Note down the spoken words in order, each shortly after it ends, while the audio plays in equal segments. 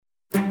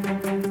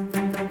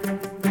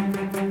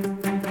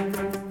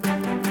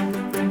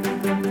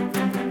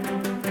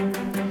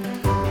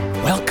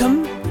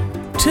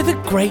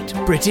Great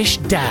British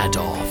Dad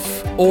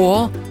Off,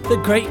 or the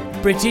Great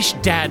British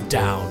Dad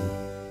Down.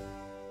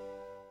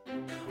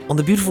 On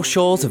the beautiful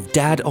shores of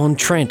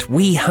Dad-on-Trent,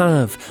 we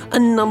have a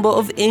number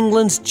of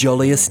England's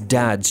jolliest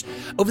dads.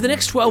 Over the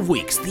next 12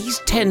 weeks, these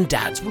 10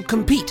 dads will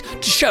compete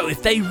to show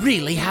if they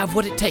really have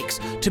what it takes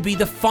to be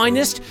the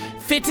finest,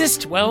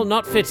 fittest, well,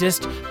 not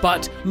fittest,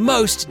 but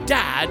most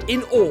dad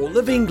in all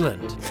of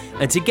England.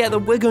 And together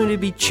we're going to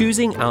be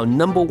choosing our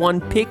number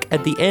one pick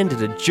at the end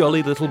of a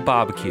jolly little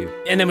barbecue.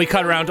 And then we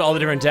cut around to all the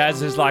different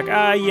dads. It's like,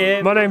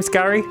 yeah. My name's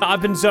Gary.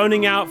 I've been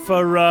zoning out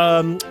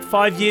for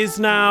 5 years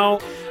now.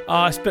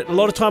 I spent a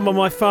lot of time on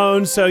my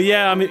phone, so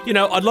yeah, I mean,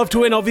 I'd love to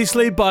win,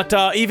 obviously, but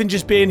even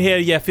just being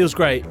here, feels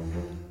great.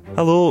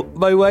 Hello,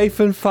 my wife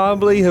and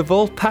family have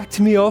all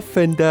packed me off,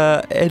 and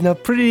I'm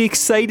pretty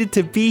excited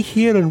to be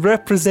here and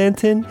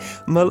representing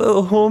my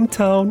little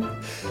hometown.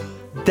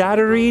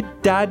 Daddery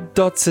Dad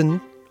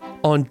Dodson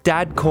on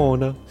Dad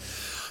Corner.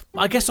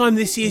 I guess I'm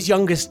this year's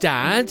youngest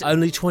dad,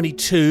 only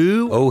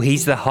 22. Oh,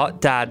 he's the hot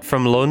dad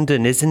from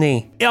London, isn't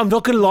he? Yeah, I'm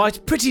not going to lie, it's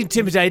pretty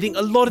intimidating.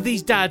 A lot of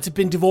these dads have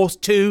been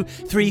divorced 2,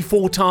 3,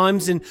 4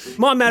 times, and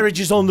my marriage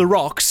is on the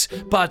rocks,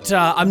 but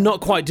I'm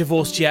not quite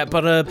divorced yet,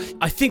 but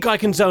I think I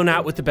can zone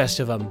out with the best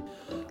of them.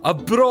 I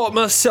brought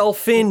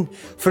myself in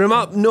from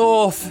up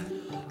north.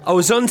 I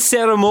was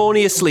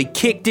unceremoniously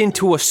kicked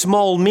into a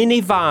small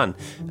minivan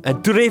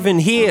and driven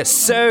here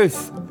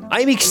south.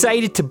 I'm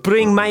excited to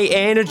bring my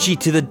energy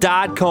to the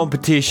dad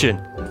competition.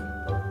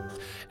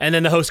 And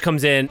then the host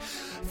comes in.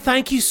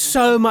 Thank you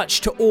so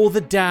much to all the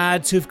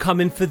dads who've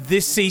come in for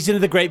this season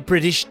of the Great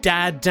British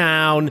Dad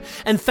Down.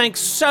 And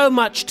thanks so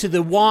much to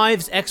the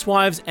wives,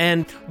 ex-wives,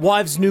 and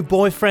wives' new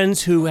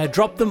boyfriends who had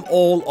dropped them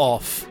all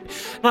off.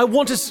 And I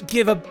want to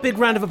give a big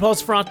round of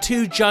applause for our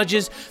 2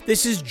 judges.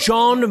 This is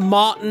John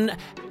Martin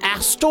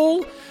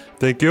Astell.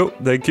 Thank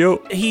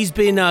you. He's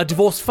been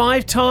divorced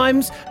 5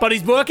 times, but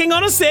he's working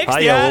on a 6th.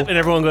 Hi-yo. Yeah, and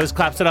everyone goes,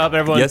 claps it up.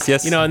 Everyone,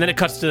 yes. And then it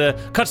cuts to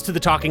the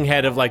talking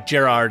head of like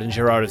Gerard, and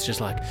Gerard is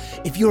just like,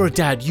 if you're a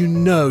dad,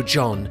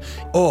 John.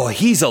 Oh,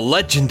 he's a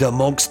legend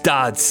amongst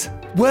dads.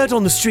 Word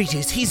on the street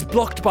is he's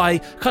blocked by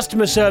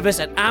customer service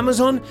at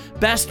Amazon,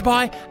 Best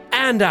Buy,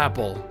 and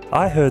Apple.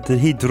 I heard that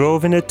he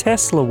drove in a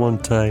Tesla one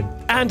time.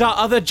 And our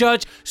other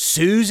judge,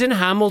 Susan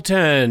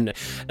Hamilton.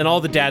 And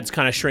all the dads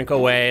kind of shrink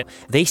away.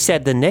 They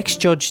said the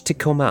next judge to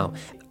come out.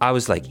 I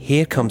was like,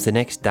 here comes the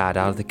next dad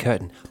out of the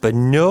curtain. But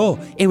no,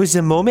 it was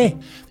a mummy.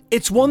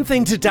 It's one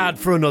thing to dad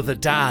for another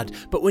dad,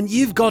 but when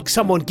you've got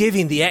someone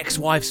giving the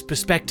ex-wife's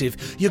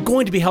perspective, you're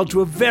going to be held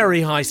to a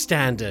very high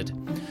standard.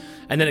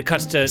 And then it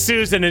cuts to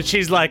Susan, and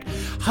she's like,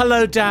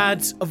 hello,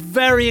 dads. I'm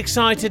very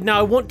excited. Now,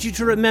 I want you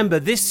to remember,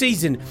 this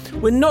season,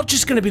 we're not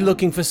just going to be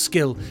looking for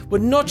skill. We're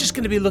not just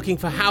going to be looking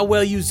for how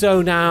well you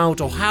zone out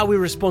or how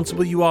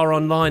irresponsible you are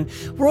online.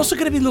 We're also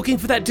going to be looking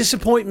for that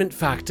disappointment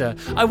factor.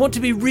 I want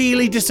to be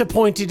really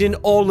disappointed in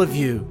all of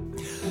you.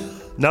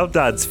 Now,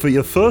 dads, for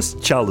your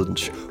first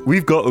challenge,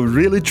 we've got a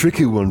really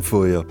tricky one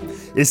for you.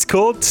 It's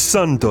called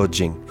sun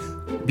dodging.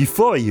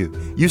 Before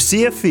you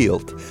see a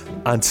field,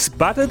 and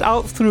spattered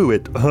out through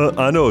it,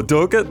 I know,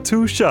 don't get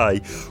too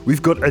shy,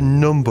 we've got a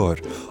number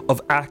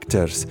of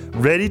actors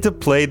ready to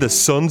play the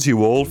sons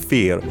you all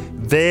fear.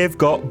 They've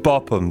got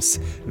Bophams,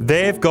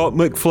 they've got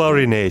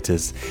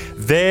McFlurrynators,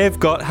 they've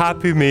got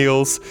Happy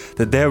Meals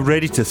that they're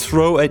ready to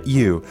throw at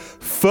you.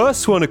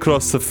 First one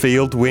across the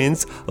field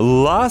wins,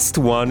 last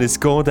one is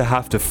going to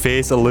have to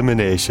face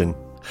elimination.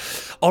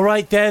 All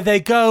right, there they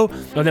go.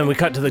 And then we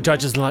cut to the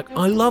judges like,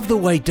 I love the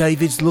way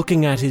David's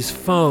looking at his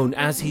phone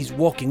as he's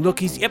walking.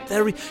 Look, he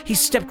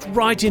stepped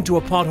right into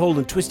a pothole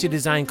and twisted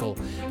his ankle.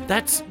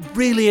 That's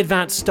really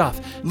advanced stuff.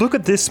 Look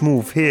at this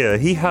move here.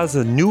 He has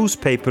a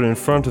newspaper in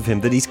front of him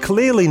that he's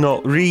clearly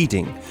not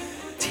reading.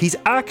 He's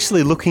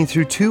actually looking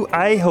through 2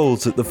 eye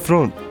holes at the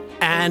front.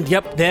 And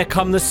yep, there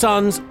come the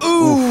sons.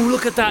 Ooh,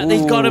 look at that.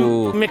 They've got him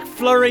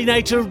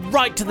McFlurrynator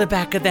right to the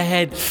back of the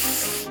head.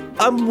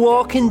 I'm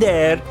walking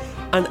there,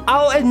 and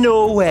out of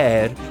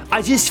nowhere,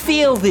 I just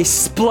feel this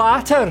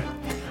splatter.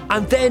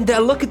 And then I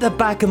look at the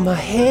back of my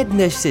head and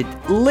there's a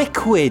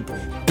liquid,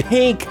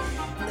 pink,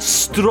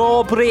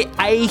 strawberry,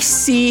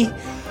 icy,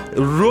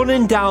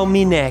 running down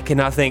me neck. And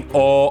I think,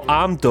 oh,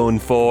 I'm done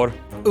for.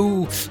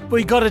 Ooh,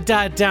 we got a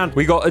dad down.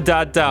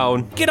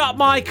 Get up,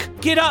 Mike.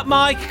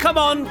 Come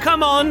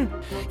on.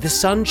 The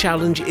sun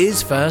challenge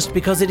is first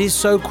because it is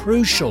so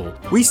crucial.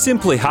 We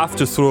simply have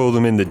to throw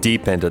them in the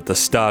deep end at the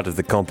start of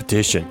the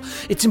competition.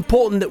 It's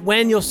important that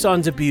when your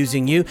son's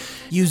abusing you,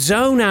 you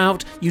zone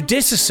out, you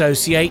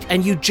disassociate,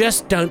 and you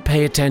just don't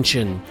pay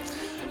attention.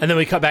 And then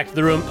we cut back to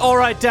the room. All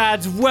right,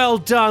 dads, well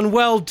done.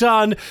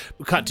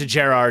 We cut to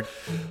Gerard.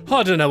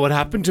 I don't know what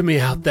happened to me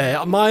out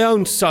there. My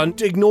own son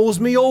ignores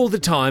me all the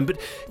time,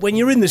 but when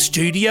you're in the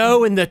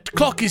studio and the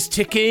clock is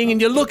ticking and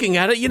you're looking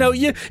at it,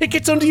 it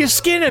gets under your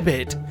skin a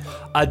bit.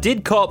 I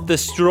did cop the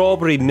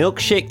strawberry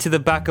milkshake to the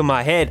back of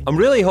my head. I'm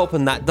really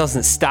hoping that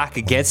doesn't stack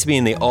against me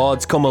in the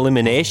odds come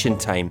elimination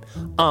time.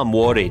 I'm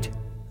worried.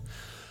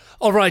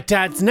 All right,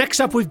 dads, next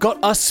up we've got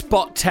a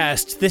spot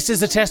test. This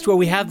is a test where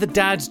we have the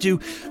dads do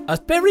a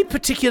very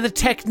particular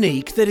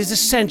technique that is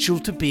essential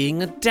to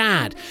being a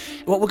dad.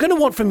 What we're going to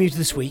want from you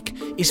this week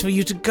is for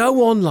you to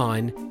go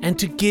online and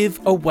to give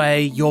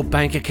away your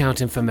bank account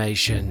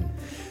information.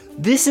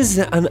 This is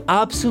an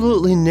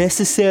absolutely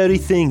necessary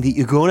thing that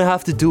you're going to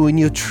have to do in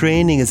your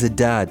training as a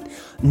dad.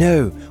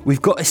 Now,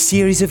 we've got a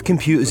series of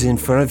computers in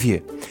front of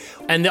you.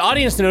 And the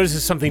audience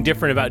notices something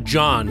different about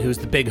John, who's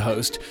the big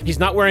host. He's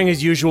not wearing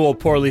his usual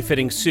poorly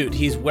fitting suit.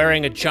 He's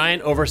wearing a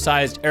giant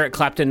oversized Eric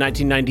Clapton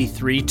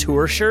 1993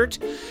 tour shirt.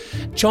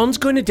 John's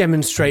going to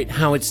demonstrate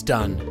how it's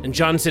done. And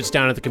John sits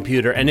down at the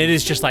computer, and it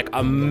is just like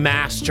a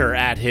master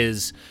at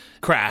his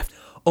craft.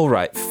 All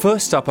right,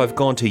 first up, I've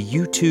gone to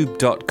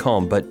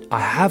youtube.com, but I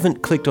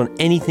haven't clicked on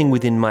anything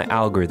within my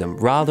algorithm.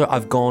 Rather,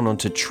 I've gone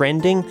onto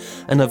trending,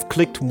 and I've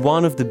clicked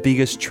one of the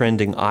biggest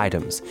trending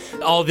items.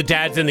 All the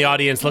dads in the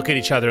audience look at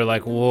each other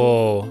like,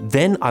 whoa.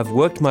 Then I've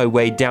worked my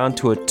way down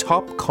to a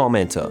top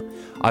commenter.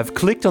 I've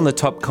clicked on the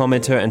top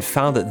commenter and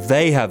found that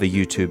they have a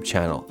YouTube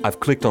channel. I've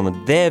clicked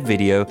on their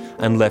video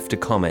and left a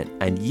comment.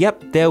 And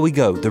yep, there we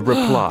go, the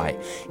reply.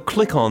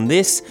 Click on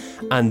this,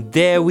 and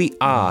there we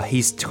are.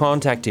 He's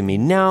contacting me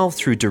now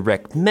through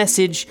direct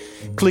message.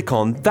 Click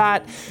on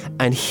that,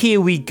 and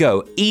here we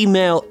go.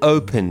 Email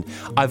opened.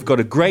 I've got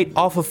a great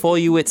offer for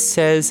you, it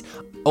says.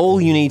 All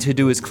you need to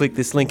do is click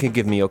this link and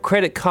give me your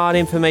credit card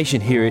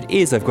information. Here it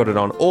is. I've got it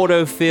on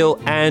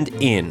autofill and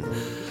in.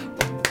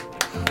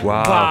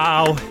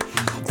 Wow.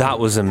 That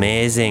was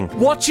amazing.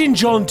 Watching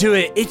John do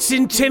it, it's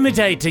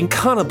intimidating.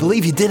 Can't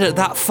believe you did it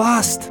that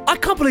fast. I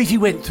can't believe he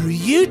went through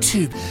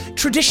YouTube.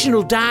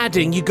 Traditional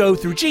dadding, you go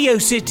through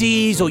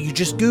GeoCities or you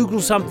just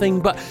Google something,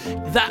 but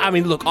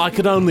look, I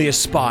could only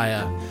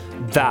aspire.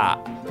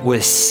 That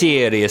was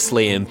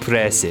seriously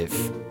impressive.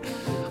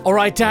 All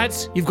right,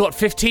 dads, you've got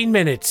 15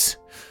 minutes.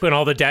 When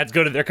all the dads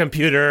go to their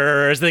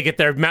computers, they get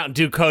their Mountain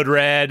Dew code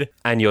red.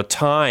 And your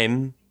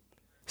time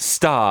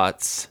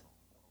starts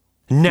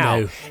now.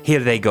 No. Here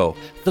they go.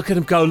 Look at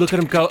him go, look at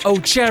him go. Oh,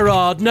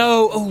 Gerard,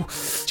 no. Oh,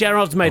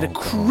 Gerard's made a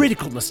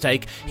critical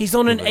mistake. He's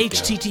on an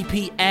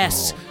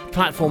HTTPS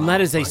platform.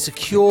 That is a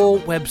secure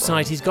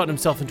website. He's gotten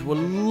himself into a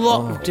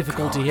lot of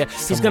difficulty here.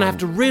 He's going to have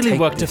to really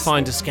work to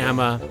find a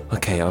scammer.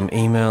 Okay, I'm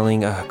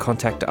emailing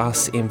contact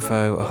us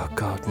info. Oh,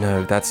 God,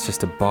 no, that's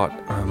just a bot.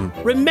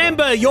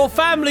 Remember, your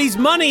family's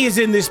money is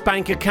in this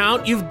bank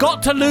account. You've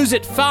got to lose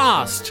it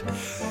fast.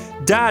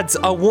 Dads,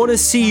 I want to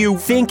see you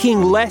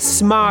thinking less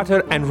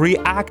smarter and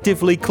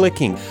reactively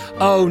clicking.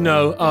 Oh,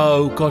 no.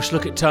 Oh, gosh,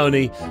 look at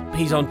Tony.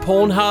 He's on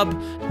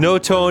Pornhub. No,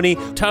 Tony.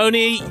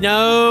 Tony,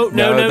 no.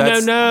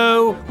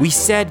 We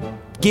said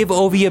give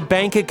over your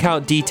bank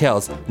account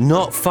details,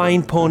 not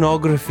find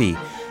pornography.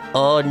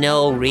 Oh,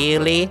 no,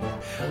 really?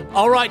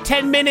 All right,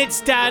 10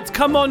 minutes, dads.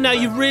 Come on now,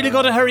 you've really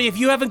got to hurry. If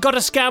you haven't got a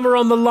scammer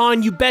on the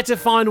line, you better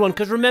find one.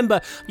 Because remember,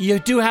 you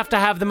do have to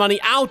have the money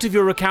out of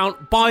your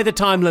account by the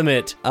time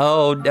limit.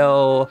 Oh,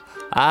 no.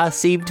 I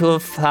seem to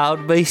have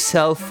found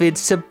myself in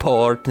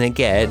support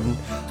again.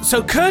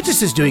 So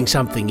Curtis is doing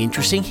something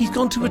interesting. He's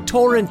gone to a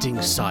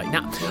torrenting site.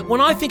 Now,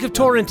 when I think of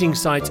torrenting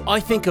sites,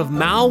 I think of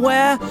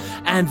malware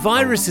and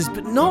viruses,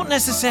 but not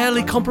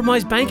necessarily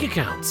compromised bank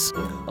accounts.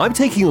 I'm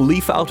taking a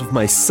leaf out of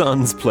my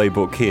son's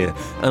playbook here,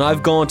 and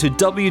I've gone to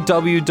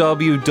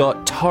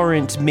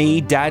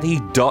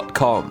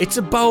www.torrentmedaddy.com. It's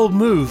a bold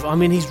move. I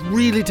mean, he's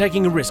really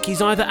taking a risk.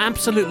 He's either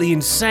absolutely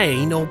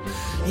insane or,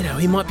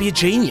 he might be a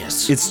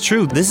genius. It's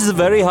true. This is a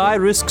very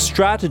high-risk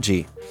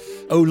strategy.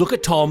 Oh, look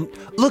at Tom.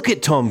 Look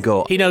at Tom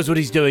go. He knows what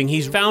he's doing.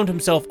 He's found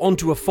himself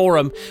onto a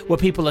forum where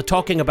people are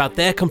talking about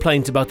their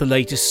complaints about the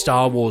latest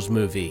Star Wars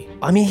movie.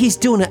 I mean, he's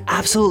doing an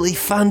absolutely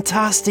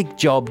fantastic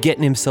job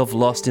getting himself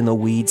lost in the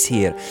weeds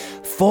here.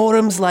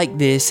 Forums like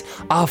this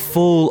are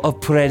full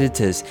of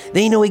predators.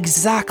 They know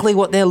exactly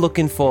what they're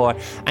looking for,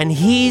 and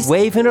he's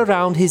waving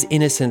around his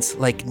innocence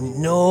like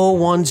no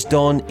one's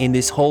done in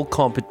this whole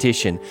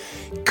competition.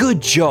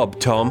 Good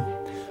job, Tom.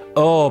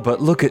 Oh, but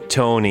look at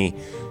Tony.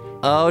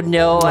 Oh,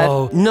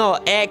 no. No,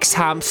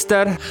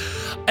 ex-hamster.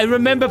 And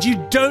remember,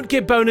 you don't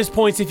get bonus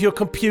points if your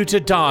computer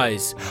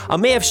dies. I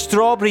may have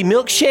strawberry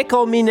milkshake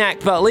on me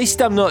neck, but at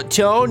least I'm not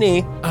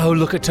Tony. Oh,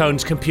 look at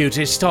Tone's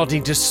computer. It's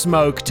starting to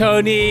smoke.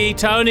 Tony,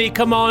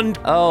 come on.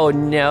 Oh,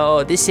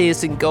 no. This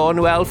isn't going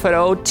well for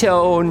old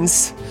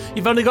Tones.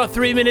 You've only got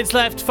 3 minutes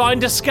left.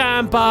 Find a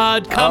scam,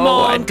 bud. Come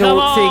on, I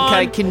don't think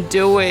I can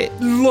do it.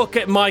 Look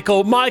at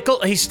Michael.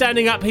 He's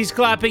standing up. He's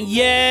clapping.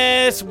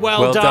 Yes,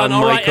 well done.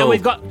 All Michael. right, and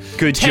we've got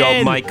Good 10, job,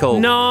 Michael.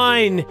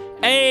 9,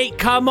 8.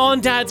 Come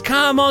on, dads.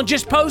 Come on.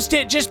 Just post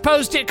it.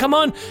 Come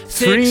on. 6,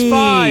 3,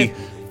 5,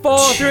 4,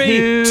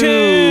 3,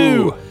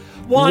 2,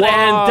 1.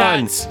 And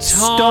that's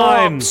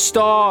time.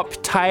 Stop.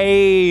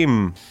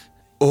 Time.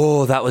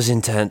 Oh, that was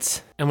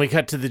intense. And we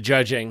cut to the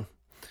judging.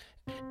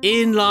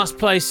 In last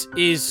place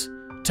is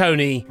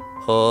Tony.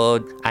 Oh,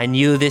 I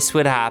knew this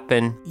would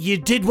happen. You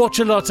did watch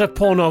a lot of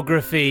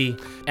pornography.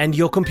 And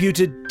your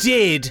computer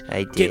did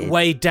I did. get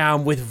weighed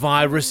down with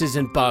viruses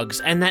and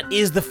bugs, and that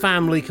is the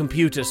family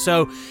computer.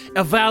 So,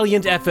 a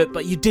valiant effort,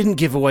 but you didn't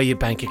give away your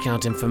bank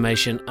account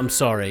information. I'm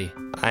sorry.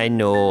 I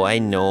know.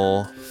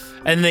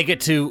 And they get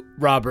to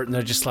Robert, and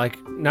they're just like,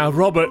 now,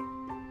 Robert,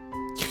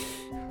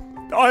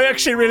 I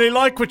actually really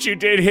like what you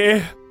did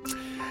here.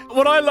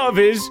 What I love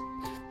is,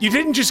 you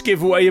didn't just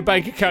give away your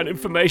bank account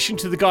information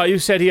to the guy who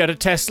said he had a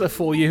Tesla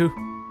for you.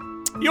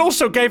 You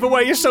also gave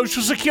away your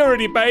social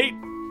security, mate.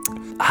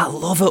 I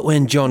love it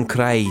when John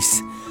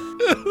cries.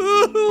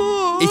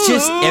 It's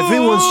just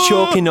everyone's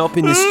choking up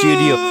in the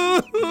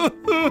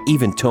studio.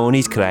 Even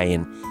Tony's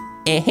crying.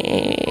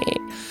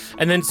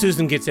 And then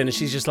Susan gets in and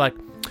she's just like,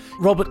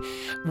 Robert,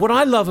 what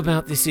I love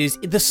about this is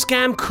the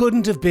scam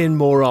couldn't have been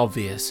more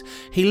obvious.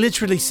 He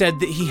literally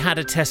said that he had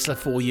a Tesla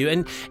for you,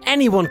 and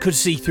anyone could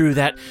see through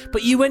that,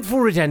 but you went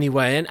for it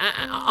anyway, and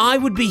I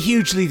would be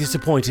hugely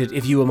disappointed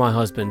if you were my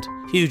husband.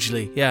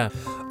 Hugely, yeah.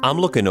 I'm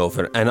looking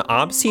over and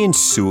I'm seeing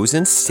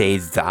Susan say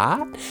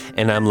that,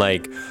 and I'm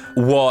like,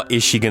 what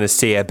is she going to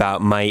say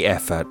about my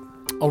effort?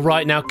 All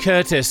right, now,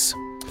 Curtis,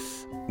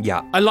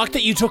 Yeah. I like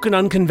that you took an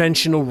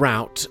unconventional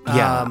route.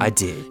 Yeah, I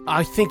did.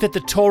 I think that the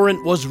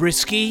torrent was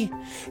risky.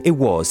 It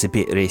was a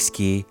bit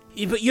risky.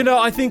 But,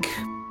 I think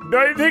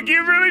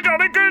you've really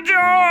done a good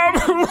job.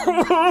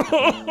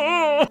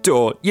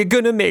 Don't. You're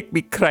going to make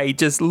me cry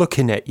just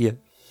looking at you.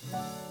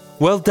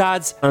 Well,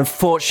 Dads,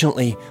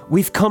 unfortunately,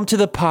 we've come to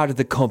the part of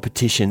the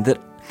competition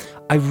that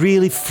I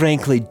really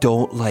frankly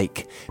don't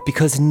like,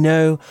 because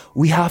now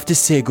we have to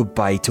say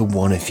goodbye to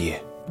one of you.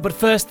 But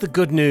first, the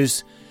good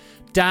news.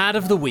 Dad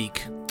of the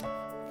week.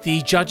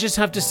 The judges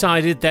have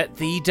decided that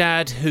the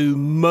dad who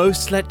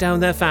most let down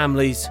their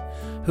families,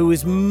 who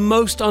is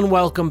most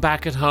unwelcome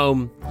back at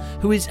home,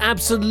 who is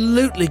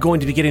absolutely going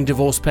to be getting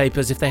divorce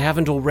papers if they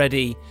haven't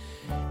already,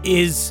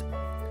 is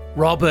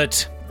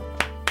Robert.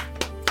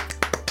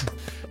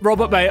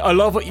 Robert, mate, I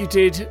love what you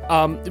did.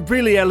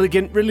 Really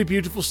elegant, really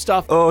beautiful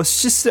stuff. Oh,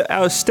 it's just an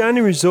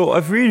outstanding result. I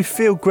really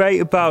feel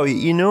great about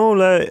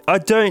it, I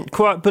don't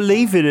quite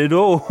believe it at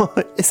all.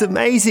 It's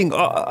amazing.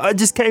 I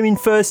just came in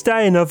first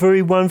day and I've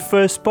already won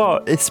first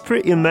spot. It's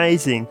pretty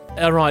amazing.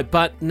 All right,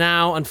 but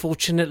now,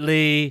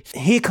 unfortunately...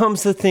 Here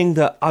comes the thing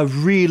that I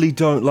really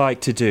don't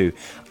like to do,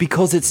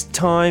 because it's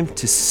time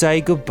to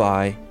say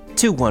goodbye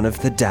to one of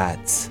the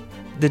dads.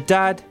 The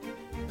dad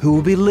who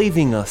will be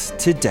leaving us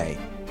today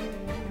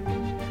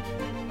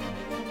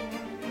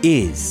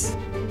is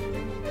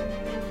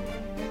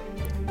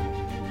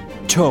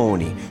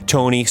Tony.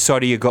 Tony,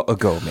 sorry you got to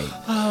go, mate.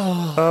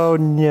 Oh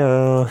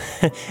no.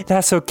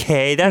 That's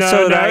okay. That's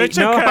No, all no, right. it's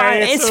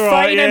okay. It's It's all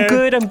right, fine. yeah.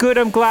 I'm good.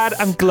 I'm glad.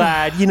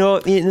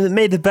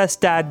 May the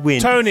best dad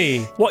win.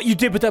 Tony, what you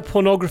did with that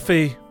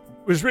pornography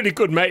was really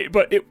good, mate,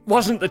 but it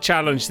wasn't the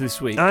challenge this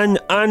week. I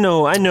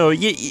know. At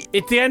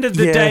the end of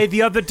the Yeah. day,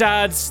 the other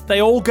dads,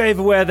 they all gave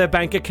away their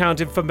bank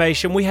account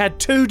information. We had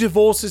 2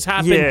 divorces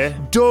happen Yeah.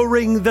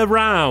 during the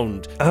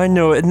round. I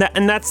know, and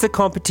that's the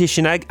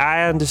competition.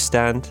 I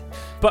understand.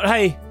 But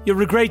hey,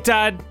 you're a great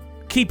dad.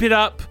 Keep it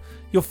up.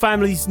 Your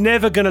family's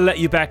never going to let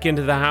you back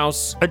into the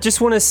house. I just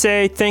want to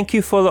say thank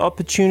you for the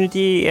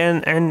opportunity,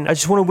 and I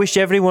just want to wish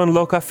everyone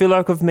luck. I feel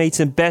like I've made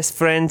some best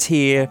friends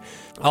here.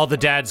 All the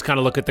dads kind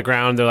of look at the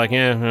ground. They're like,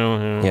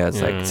 Yeah,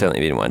 it's like it's only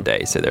been one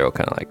day, so they're all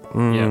kind of like,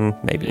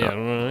 maybe not.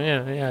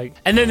 Yeah.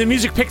 And then the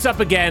music picks up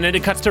again, and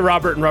it cuts to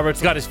Robert, and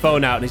Robert's got his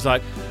phone out, and he's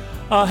like,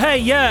 hey,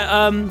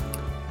 yeah,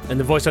 and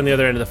the voice on the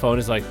other end of the phone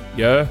is like,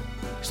 yeah?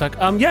 He's like,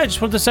 yeah,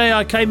 just wanted to say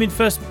I came in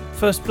first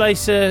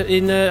place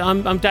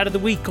I'm Dad of the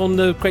Week on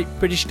the Great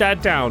British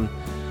Dad Down.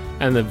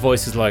 And the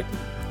voice is like,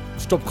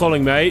 stop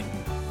calling, mate.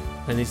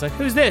 And he's like,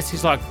 who's this?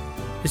 He's like,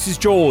 this is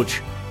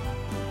George.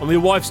 I'm your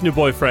wife's new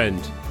boyfriend.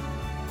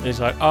 And he's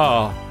like,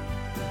 oh.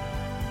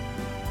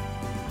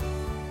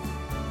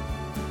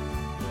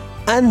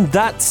 And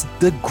that's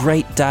the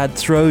Great Dad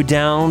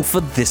Throwdown for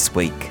this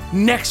week.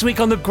 Next week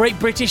on the Great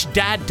British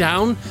Dad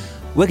Down,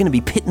 We're going to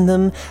be pitting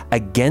them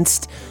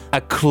against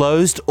a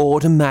closed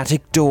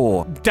automatic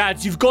door.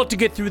 Dads, you've got to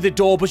get through the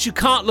door, but you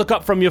can't look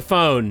up from your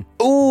phone.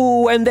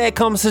 Ooh, and there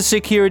comes the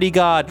security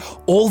guard.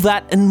 All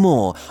that and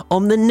more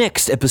on the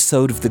next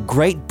episode of the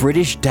Great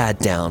British Dad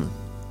Down.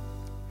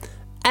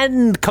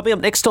 And coming up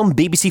next on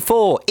BBC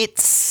 4,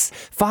 it's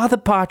Father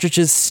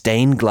Partridge's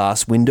Stained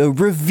Glass Window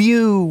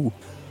Review.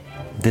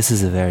 This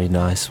is a very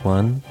nice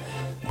one.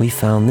 We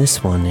found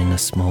this one in a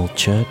small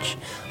church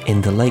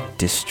in the Lake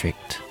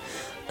District.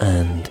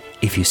 And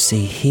if you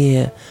see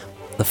here,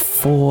 the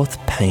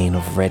 4th pane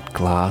of red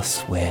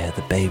glass where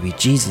the baby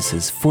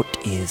Jesus' foot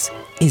is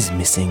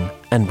missing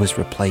and was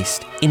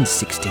replaced in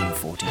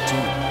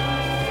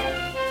 1642.